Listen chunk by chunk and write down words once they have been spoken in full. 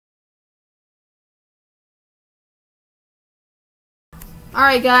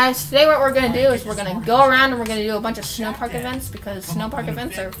Alright guys, today what we're going to do is we're going to go around and we're going to do a bunch of snow park events because snow park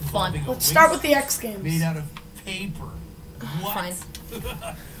events are fun. Let's start with the X Games. Made out of paper. What? Fine.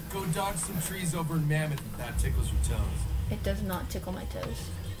 Go dodge some trees over in Mammoth if that tickles your toes. It does not tickle my toes.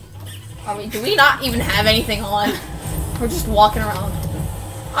 Do we not even have anything on? We're just walking around.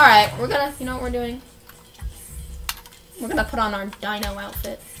 Alright, we're gonna, you know what we're doing? We're gonna put on our dino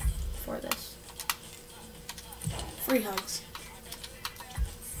outfit for this. Free hugs.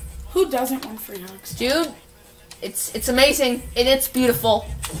 Who doesn't want free hugs? Dude, it's amazing and it's beautiful.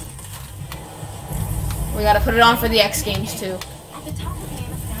 We gotta put it on for the X Games too. At the top of the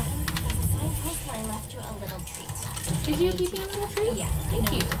Mammoth Mountain, there's a signpost where I left you a little treat. Did you leave me a little treat? Yeah,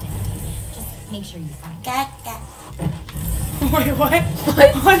 Thank you. Just make sure you find it. Wait, what?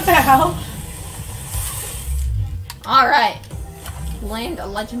 What? What the hell? Alright. Land a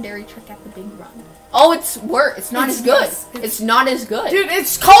legendary trick at the big run. Oh, it's not as good. It's not as good. Dude,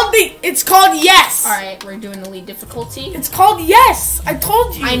 it's called yes. Alright, we're doing the lead difficulty. It's called yes. I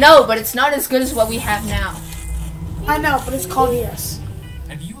told you. I know, but it's not as good as what we have now. I know, but it's called yes.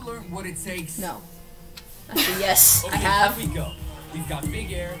 Have you learned what it takes? No. That's a yes, Okay, I have. Here we go. We've got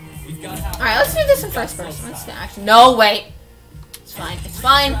big air. We've got half. Alright, let's do this in first person. Let's do action. No, wait. It's fine. It's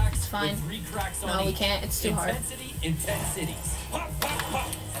fine. It's fine. No, we can't. It's too hard. Intensity.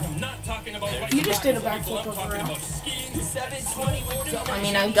 I'm not talking about You just did a backflip over it. I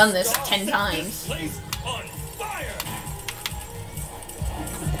mean, I've done this 10 times.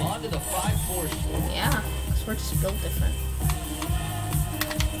 On to the 540. Yeah, because we're just built different.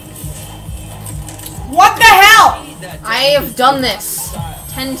 What the hell? I have done this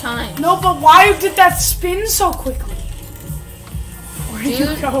 10 times. No, but why did that spin so quickly? Where are you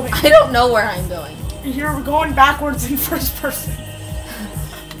Dude, going? I don't know where I'm going. You're going backwards in first person.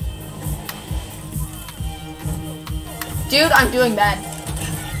 Dude, I'm doing bad.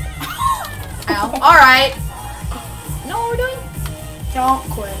 Ow. Alright. You know what we're doing? Don't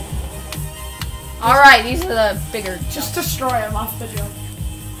quit. Alright, these are the bigger Just destroy him off the jump.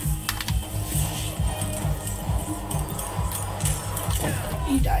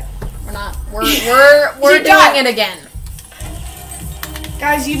 You died. We're not. We're You doing died. it again.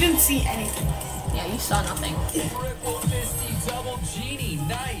 Guys, you didn't see anything. Yeah, you saw nothing. Triple Misty, double Genie,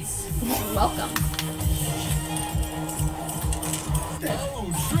 nice. You're welcome. Oh,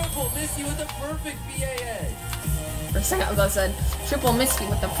 triple Misty with a perfect BAA. For a second, I was about to say triple Misty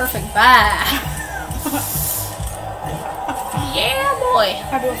with the perfect bag. Yeah, boy.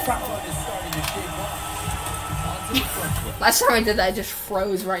 I do a front flip. Is starting to shape up. On to the front foot. Last time I did that, I just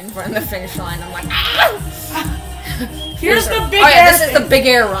froze right in front of the finish line. I'm like, ah! Here's the big Oh yeah, air this is thing. the big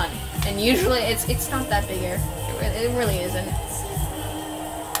air run, and usually it's not that big air. It really isn't.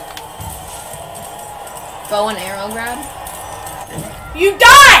 Bow and arrow grab. You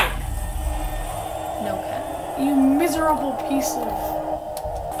died! No cap. You miserable piece of...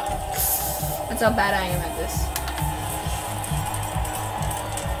 That's how bad I am at this.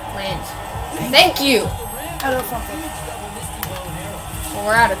 Land. Thank you. I do a front flip. Well,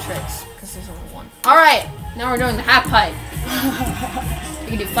 we're out of tricks because there's only one. All right, now we're doing the half pipe. We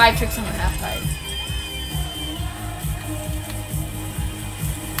can do 5 tricks on the half pipe.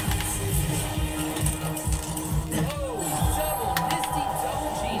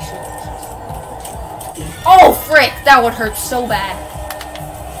 Oh, frick! That would hurt so bad.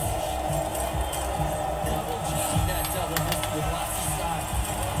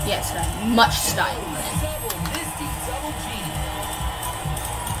 Yes, got much style.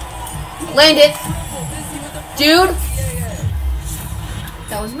 Land it! Dude!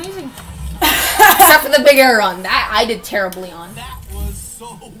 That was amazing. Except for the big air run. That I did terribly on. That was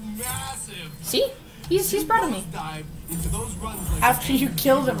so massive. See? He's proud of me. Dive into those runs like After you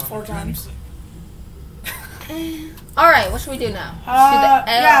killed him 4 times. Alright, what should we do now? Let's do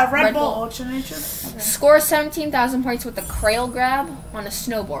the Yeah, Red Bull Ultra Nature. Okay. Score 17,000 points with a crail grab on a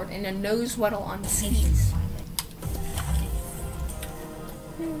snowboard and a nose wettle on skis.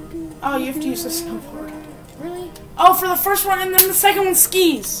 Oh, you have to use the snowboard. Really? Oh, for the first one, and then the second one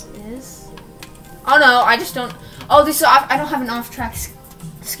skis. Is? Oh no, I just don't. Oh, this I don't have an off-track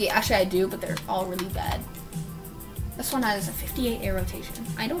ski. Actually, I do, but they're all really bad. This one has a 58 air rotation.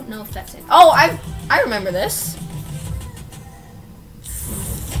 I don't know if that's it. Oh, I remember this.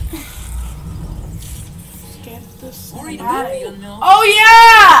 Get this. Worried out of about here. the unknown? Oh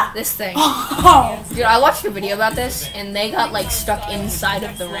yeah! This thing. Oh. Dude, I watched a video about this, and they got like stuck inside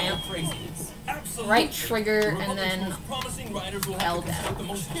of the ramp. Right trigger, and then held down.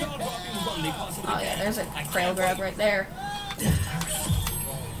 Oh yeah, there's a crail grab right there.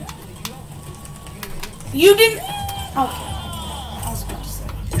 You didn't. Okay. I was about to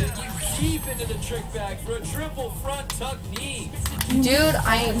deep into the trick bag for a triple front tuck knee. Dude,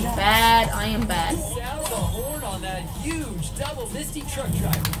 I am bad. I am bad. Sound the horn on that huge double Misty truck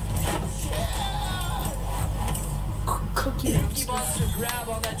driver. Cookie Cookie Monster grab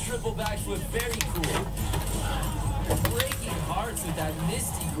on that triple backflip, very cool. Breaking hearts with that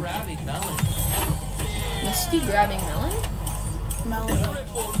Misty grabbing melon. Misty grabbing melon? melon.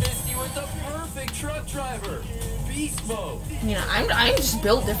 Triple Misty with the perfect truck driver. Beast mode. You know, I'm just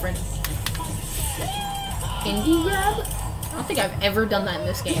built different. Indie grab? I don't think I've ever done that in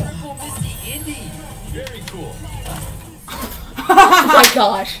this game. Triple Misty Indy. Very cool. Oh my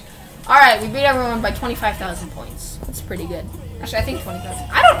gosh. Alright, we beat everyone by 25,000 points. That's pretty good. Actually, I think 20,000.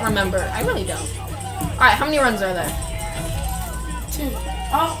 I don't remember. I really don't. Alright, how many runs are there? 2.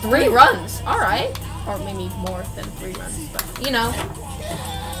 Oh, 3 runs. Alright. Or maybe more than 3 runs. But, you know.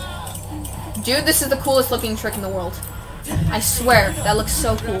 Dude, this is the coolest looking trick in the world. I swear, that looks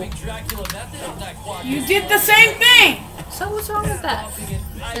so cool. Dracula method on that quad. you did the same thing. So what's wrong with that?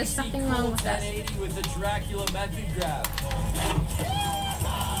 There's nothing wrong with that. 1080 with the Dracula method grab.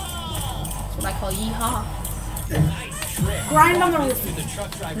 That's what I call yeehaw. Nice trick. Grind on the roof. With the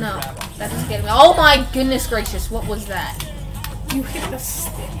truck driver No, grab on. that doesn't get me. Oh my goodness gracious, what was that? You hit the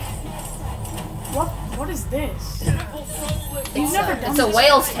stick. What is this? Triple front flip. You've never done It's a this.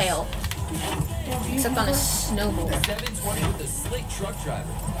 whale's tail, Yeah, you- except on a snowboard. 720 with the slick truck driver.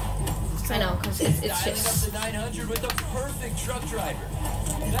 I know, because it's Dialing up just... to 900 with the perfect truck driver.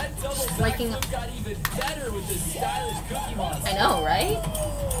 That double Liking backflip got even better with the stylish Cookie Monster. I know, right?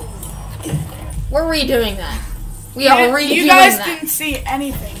 We're redoing that. We are redoing You guys that. didn't see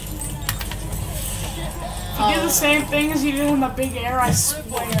anything. If you do Oh. the same thing as you did in the big air, I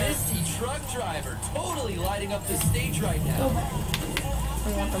Triple swear. Misty truck driver, totally lighting up the stage right Go now. back.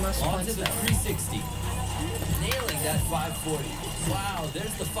 We want the most Onto points the though. 360. Nailing that 540. Wow,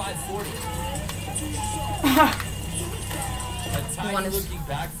 there's the 540. A tiny want to- looking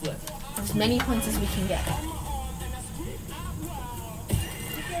backflip. As many points as we can get.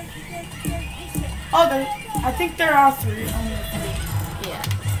 Oh, I think there are 3. Only 3. Yeah.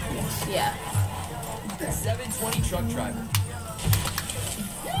 Yeah. 720 truck driver.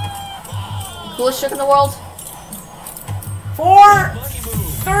 Coolest trick in the world?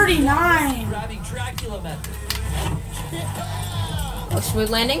 439. Grabbing Dracula method. Oh, smooth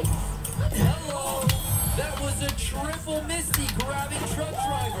landing? Hello. That was a triple Misty grabbing truck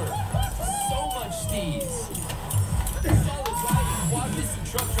driver. So much steez. Solid riding quad Misty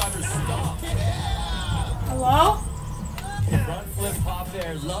truck driver stop. Hello? Front flip pop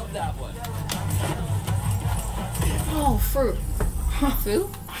air. Love that one. Oh, fruit. Fruit?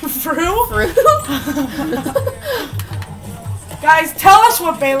 Fruit? Fruit? Guys, tell us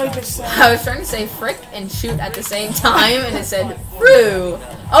what Bailey just said. I was trying to say frick and shoot at the same time, and it said fruit.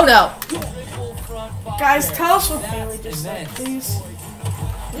 Oh no. Triple front pop Guys, air. tell us what That's Bailey just said, immense. please.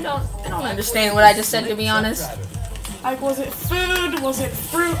 I don't understand what I just said, to be honest. Like, was it food? Was it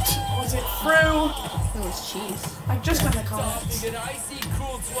fruit? Was it fruit? It was cheese. Like, just in the comments. Stopping an icy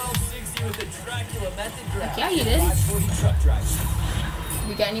cool 1260 with the Dracula method grab. Yeah, you did. 540 truck driver.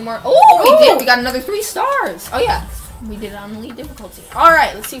 We got any more? Oh, we did. We got another 3 stars. Oh yeah, we did it on elite difficulty. All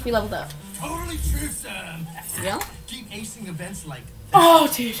right, let's see if we leveled up. Totally true, Sam. Yeah. Keep acing events like Oh,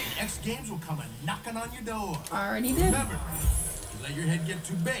 dude. X Games will come a knocking on your door. Already did. Remember, let your head get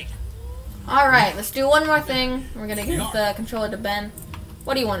too big. All right, let's do one more thing. We're gonna give the controller to Ben.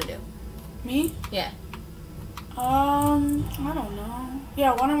 What do you want to do? Me? Yeah. I don't know.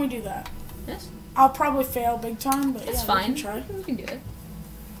 Yeah, why don't we do that? Yes. I'll probably fail big time, but It's yeah, fine. we can try. We can do it.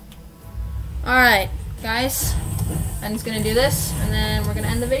 All right, guys. Ben's gonna do this, and then we're gonna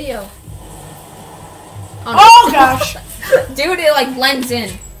end the video. Oh, gosh. Dude, it like blends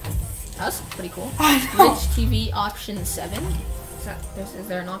in. That's pretty cool. I know. Rich TV option 7. Is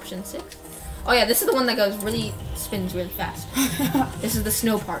there an option 6? Oh yeah, this is the one that goes spins really fast. This is the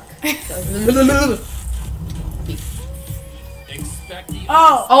snow park. Expect the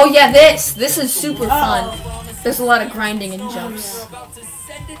Oh. Yeah, this is super fun. Oh. There's a lot of grinding and jumps. We're about to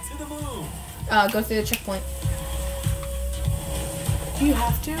send it to the moon. Go through the checkpoint. Do you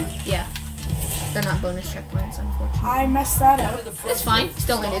have to? Yeah, they're not bonus checkpoints, unfortunately. I messed that up. It's fine.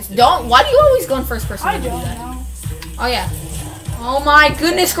 Still in it. Don't. Why do you always go in first person? I when you do don't that? know. Oh yeah. Oh my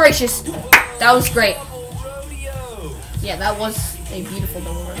goodness gracious. That was great. Rodeo. Yeah, that was a beautiful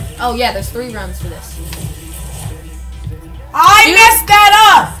double run. Oh yeah, there's 3 rounds for this. I Dude. messed that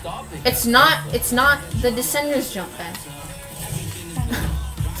up! Stopping. It's not the Descenders jump back.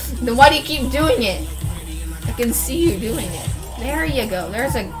 Then why do you keep doing it? I can see you doing it. There you go.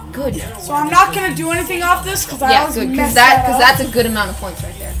 There's a good. So I'm not gonna do anything off this because I Yeah, always good. mess Because that up. that's a good amount of points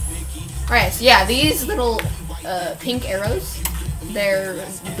right there. Alright, so yeah, these little pink arrows, they're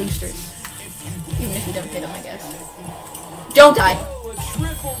boosters. Even if you don't hit them, I guess. Don't die! Oh, a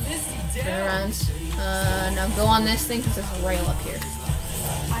triple Misty Turn down. around. Now go on this thing because there's a rail up here.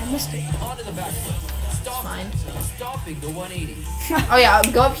 I missed it. Onto the back foot. Fine. Stopping the 180. Oh yeah,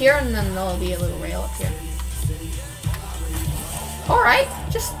 go up here and then there'll be a little rail up here. Alright,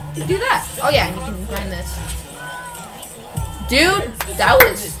 just do that. Oh yeah, and you can grind this. Dude, that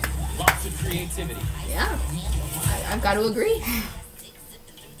was... Lots of creativity. Yeah, I've got to agree.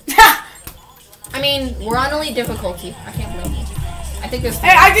 I mean, we're on elite difficulty. I can't blame you. I think there's...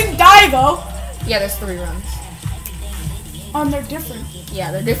 Hey, I didn't die though. Yeah, there's 3 runs. They're different.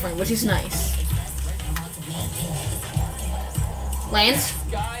 Yeah, they're different, which is nice. Lands.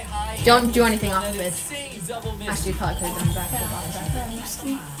 Sky high. Don't do anything off of it. Insane double Misty. Actually, probably could have done backflip off of that.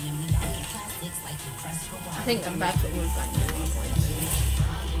 I think the backflip would have gotten you more points.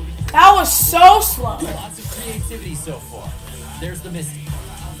 That was so slow. Lots of creativity so far. There's the Misty.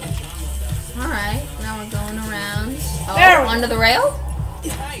 Alright, now we're going around. Oh, There we under the rail?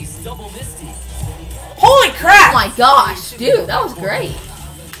 Nice double Misty. Holy Oh crap! my gosh, dude, that was great.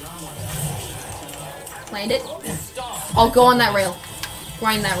 Land it. Stop. Oh, go on that rail.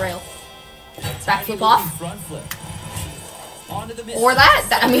 Grind that rail. Backflip off. Front flip. Onto the Misty. Or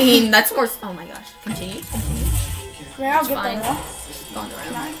that. I mean, that's more... Oh my gosh. Continue. Yeah, I'll get Fine. there. Go on the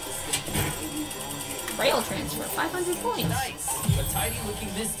rail. Rail transfer. 500 points. Nice. A tidy looking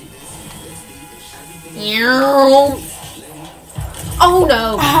Misty. Oh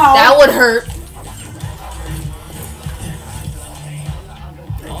no. Ow. That would hurt.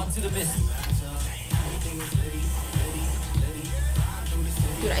 Onto the Misty.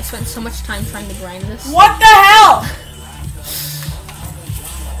 Dude, I spent so much time trying to grind this. What the hell?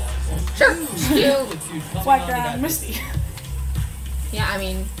 Sure. You. Amplitude coming Flat onto ground, that Misty. Yeah, I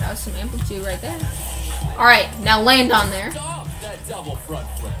mean, that was some amplitude right there. Alright, now land on there. Stop that double front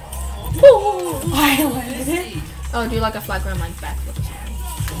flip. I landed it. Oh, do like a flat ground like backflip or something.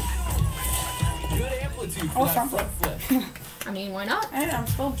 Good amplitude for Oh, that front front flip. I mean, why not? Hey, I'm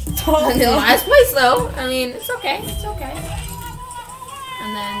still. In the last place though. I mean, it's okay. It's okay.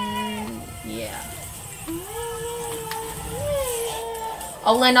 And then, yeah.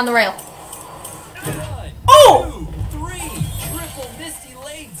 I'll land on the rail. 1, Oh! 2, 3. Triple Misty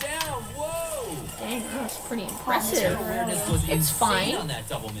laid down. Whoa. Dang, that was pretty impressive. Awareness was It's insane fine. on that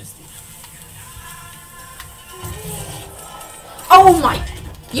double Misty. Oh my!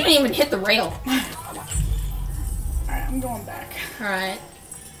 You didn't even hit the rail. Alright, I'm going back. Alright.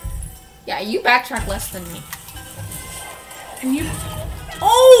 Yeah, you backtrack less than me. Can you?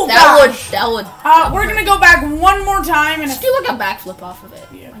 Oh, That gosh. would. We're gonna go back one more time and Just do like a backflip off of it.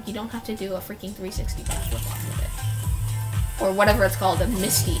 Yeah. Like you don't have to do a freaking 360 backflip off of it. Or whatever it's called, a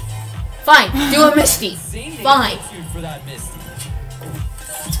Misty. Fine, do a Misty. Insane Fine. amplitude for that Misty.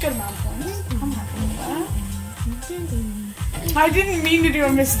 it's a good amount of points. I'm happy with that. I didn't mean to do a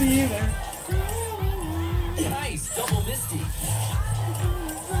Misty either. Nice double Misty.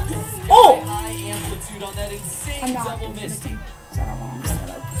 Oh! High amplitude on that I'm insane not double doing Misty. anything. So I don't want to set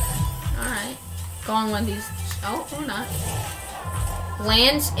up. Alright. Go on one of these. Oh, or not.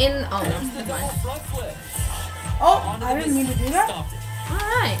 Lands in. Oh, no. Never Double mind. front flip. Oh, Onto I the didn't mean to Misty. do that. Stopped it.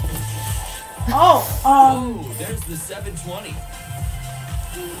 Alright. Oh, Oh, there's the 720.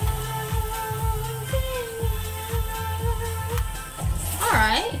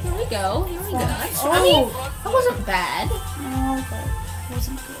 Alright. Here we go. Here we go. That's, I Oh. mean, that wasn't bad. no, but it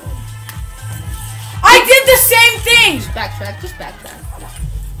wasn't good. I did the same thing! Backtrack. Just backtrack.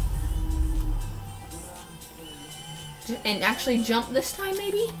 And actually jump this time,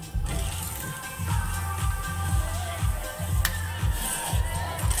 maybe?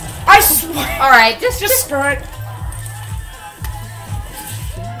 I swear. Alright, just Just screw it.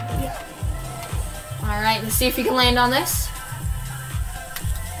 Alright, let's see if you can land on this.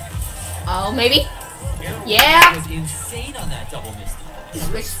 Oh, maybe? Yeah. Was insane on that double Misty.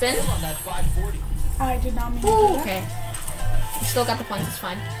 Switch spin. Still on that 540. I did not mean to do Ooh, that. okay. You still got the points, it's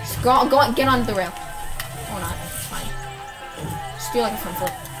fine. Just go on, get on the rail. Or not, it's fine. Just do like a front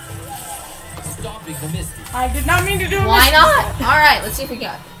flip. Stopping the Misty. I did not mean to do a Why Misty. not? Alright, let's see if we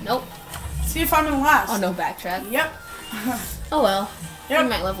got it. Nope. See if I'm in last. Oh, no backtrack. Yep. Oh well. Yep. We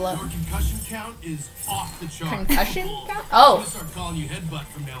might level up. Your concussion count is off the chart. Concussion count? I'm Oh, gonna start calling you headbutt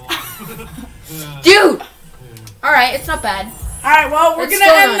from now on. dude! Alright, it's not bad. Alright, well, we're It's gonna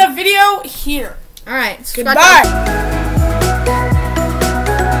still end not- the video here. Alright, Goodbye.